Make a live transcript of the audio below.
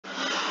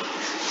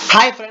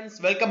Hi friends,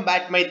 welcome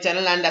back to my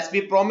channel, and as we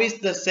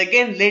promised, the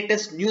second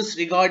latest news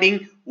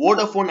regarding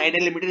Vodafone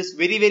Idea Limited is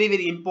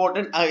very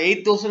important.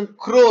 8,000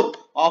 crore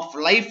of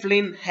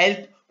lifeline help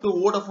to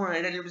Vodafone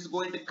Idea Limited is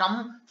going to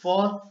come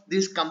for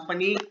this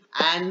company.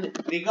 And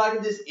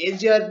regarding this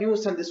AGR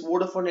news and this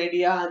Vodafone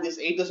Idea and this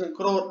 8,000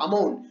 crore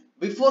amount,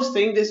 before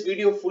saying this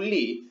video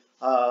fully,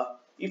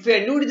 if you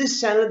are new to this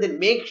channel, then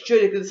make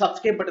sure you click the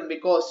subscribe button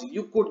because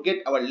you could get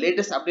our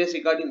latest updates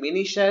regarding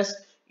many shares,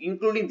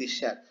 including this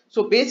share.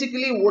 So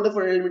basically,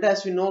 Vodafone Limited,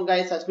 as we know,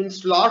 guys, has been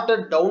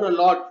slaughtered down a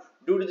lot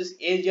due to this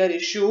AGR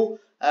issue.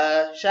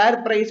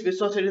 Share price we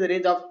saw in the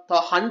range of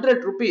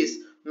 100 rupees,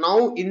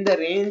 now in the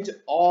range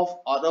of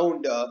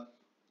around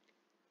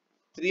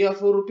 3 or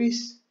 4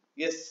 rupees.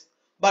 Yes,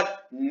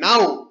 but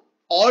now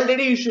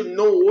already you should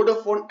know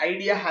Vodafone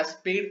Idea has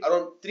paid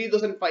around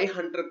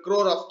 3,500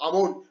 crore of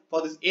amount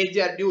for this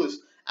AGR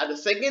dues. And the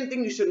second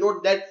thing you should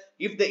note that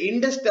if the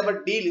Indus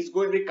Tower deal is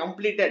going to be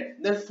completed,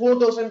 then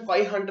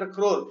 4,500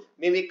 crore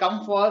may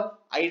come for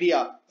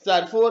Idea. So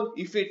therefore,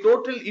 if we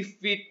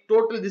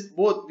total this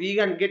both, we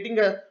are getting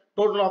a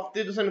total of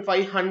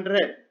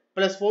 3,500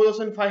 plus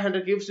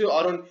 4,500 gives you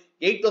around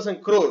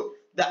 8,000 crore.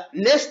 The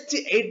next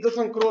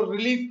 8,000 crore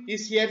relief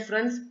is here,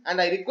 friends,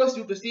 and I request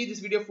you to see this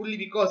video fully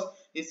because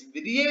it's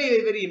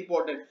very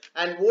important.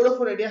 And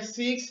Vodafone Idea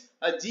seeks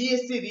a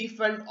GST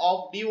refund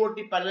of DOT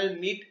panel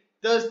meet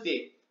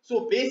Thursday.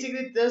 So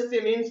basically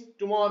Thursday means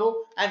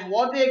tomorrow, and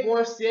what they are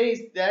going to say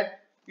is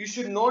that you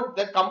should note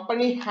the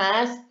company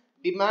has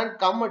demand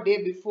come a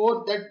day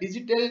before the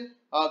Digital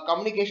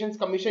Communications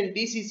Commission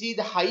DCC,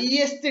 the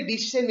highest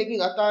decision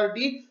making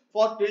authority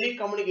for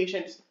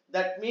telecommunications.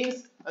 That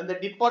means the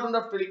Department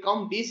of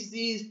Telecom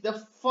DCC is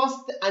the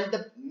first and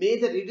the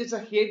major, it is a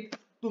head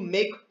to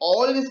make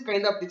all these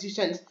kind of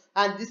decisions,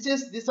 and this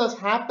has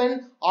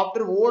happened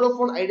after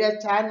Vodafone Idea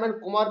chairman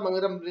Kumar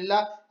Mangalam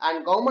Birla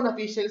and government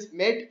officials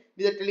met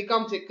with the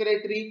telecom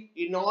secretary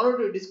in order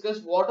to discuss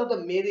what are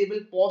the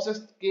variable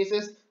process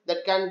cases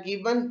that can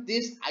given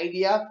this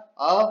idea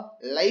a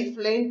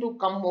lifeline to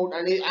come out.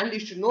 And you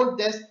should note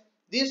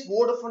this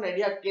Vodafone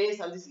Idea case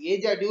and this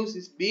AGR dues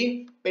is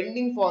being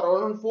pending for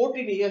around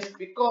 14 years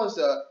because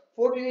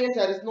 14 years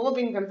there is no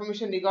been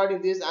confirmation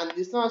regarding this, and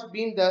this has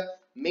been the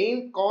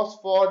main cause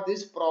for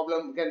this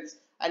problem, guys.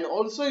 And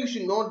also you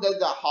should note that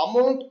the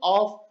amount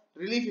of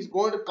relief is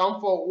going to come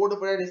for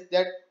Vodafone is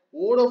that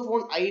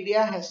Vodafone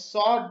Idea has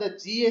sought the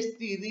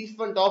GST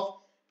refund of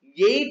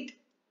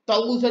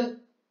 8,000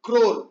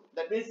 crore.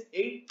 That means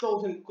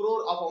 8,000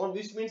 crore of amount,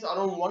 which means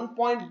around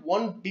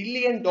 1.1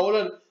 billion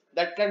dollar.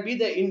 That can be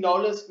the in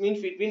dollars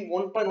means between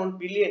 1.1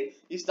 billion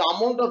is the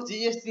amount of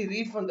GST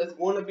refund that's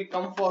going to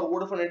become for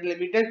Vodafone Idea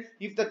Limited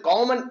if the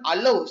government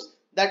allows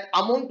that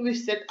amount to be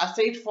set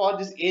aside for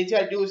this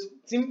AGR dues.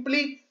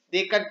 Simply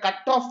they can cut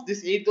off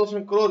this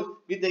 8,000 crore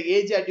with the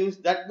AGR dues.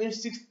 That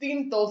means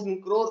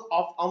 16,000 crore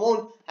of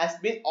amount has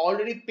been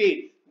already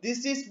paid.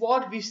 This is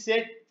what we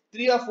said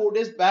 3 or 4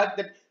 days back,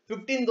 that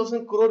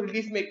 15,000 crore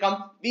relief may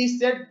come. We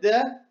said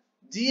the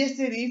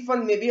GST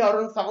refund may be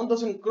around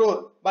 7,000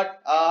 crore,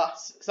 but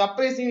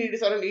surprisingly it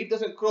is around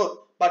 8,000 crore.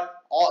 But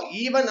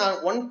even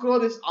 1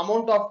 crore is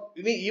amount of,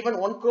 even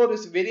 1 crore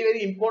is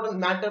very important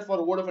matter for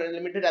Vodafone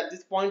Limited at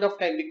this point of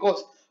time,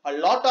 because a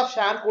lot of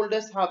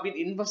shareholders have been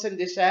invested in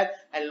this share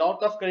and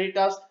lot of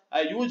creditors,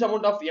 a huge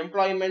amount of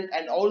employment.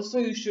 And also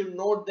you should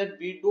note that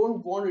we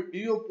don't want a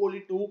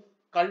duopoly to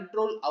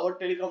control our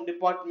telecom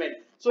department.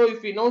 So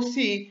if we now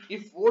see,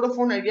 if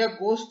Vodafone Idea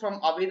goes from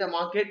away the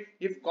market,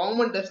 if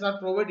government does not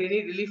provide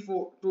any relief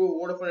to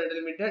Vodafone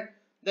Idea Limited,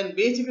 then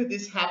basically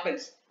this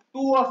happens. 2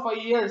 or 5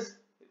 years,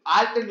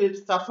 airtel will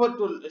suffer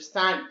to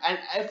stand, and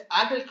if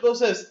airtel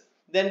closes,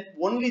 then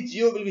only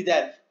Jio will be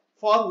there.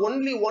 For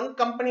only one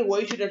company,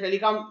 why should a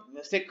telecom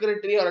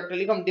secretary or a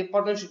telecom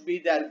department should be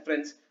there,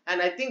 friends?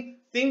 And I think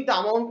the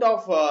amount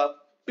of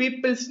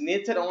people's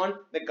nature on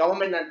the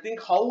government, and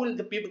think how will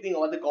the people think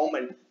about the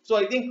government. So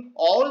I think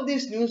all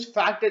these news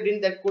factored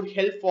in that could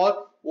help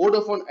for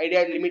Vodafone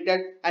Idea Limited.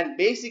 And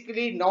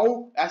basically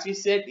now, as we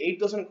said,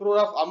 8,000 crore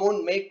of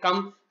amount may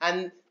come,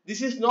 and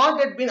this is not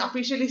yet been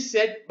officially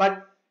said,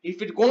 but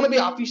if it's going to be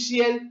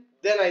official,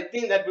 then I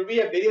think that will be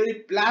a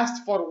very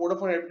blast for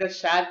Vodafone Limited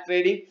share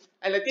trading.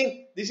 And I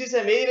think this is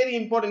a very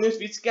important news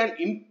which can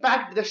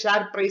impact the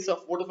share price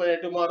of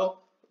Vodafone tomorrow.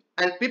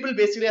 And people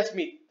basically ask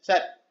me,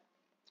 sir,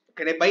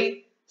 can I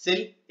buy, sell,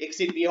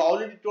 exit? We have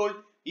already told,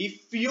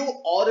 if you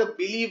are a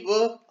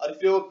believer or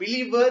if you are a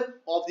believer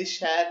of this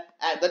share,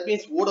 and that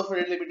means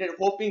Vodafone Limited,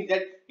 hoping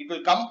that it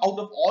will come out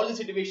of all the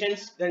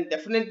situations, then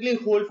definitely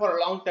hold for a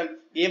long term.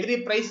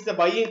 Every price is a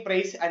buying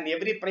price and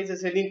every price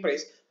is a selling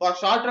price. For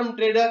short term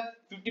trader,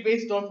 50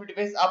 paise down, 50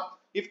 paise up.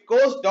 If it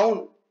goes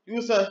down,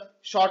 use a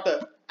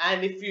shorter,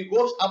 and if it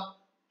goes up,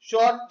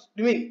 short,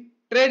 trade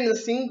in the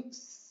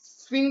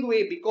swing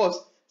way, because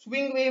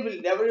swing way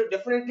will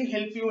definitely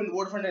help you in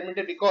Vodafone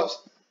Limited,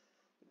 because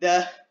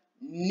the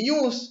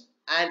news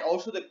and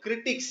also the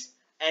critics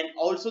and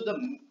also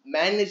the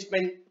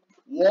management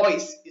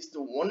voice is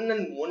the one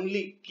and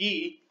only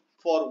key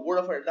for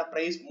Vodafone the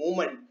price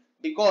movement.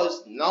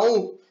 Because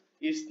now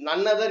is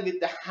none other with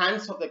the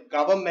hands of the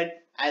government,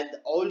 and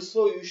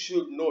also you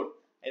should note,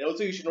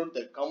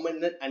 the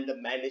government and the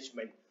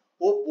management.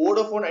 Hope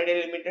Vodafone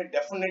Idea Limited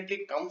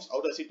definitely comes out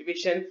of the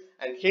situation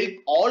and help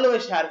all our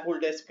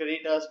shareholders,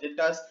 creditors,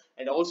 debtors,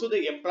 and also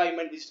the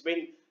employment which has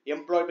been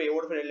employed by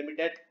Vodafone Idea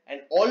Limited,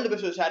 and all the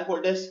best to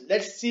shareholders.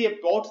 Let's see a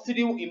positive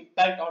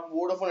impact on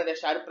Vodafone Idea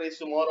share price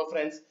tomorrow,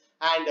 friends.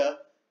 And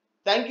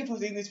thank you for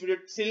seeing this video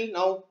till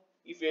now.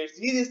 If you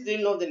see this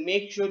till now, then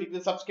make sure you hit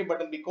the subscribe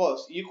button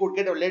because you could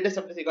get our latest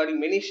updates regarding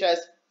many shares,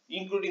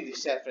 including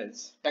this share,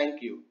 friends.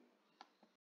 Thank you.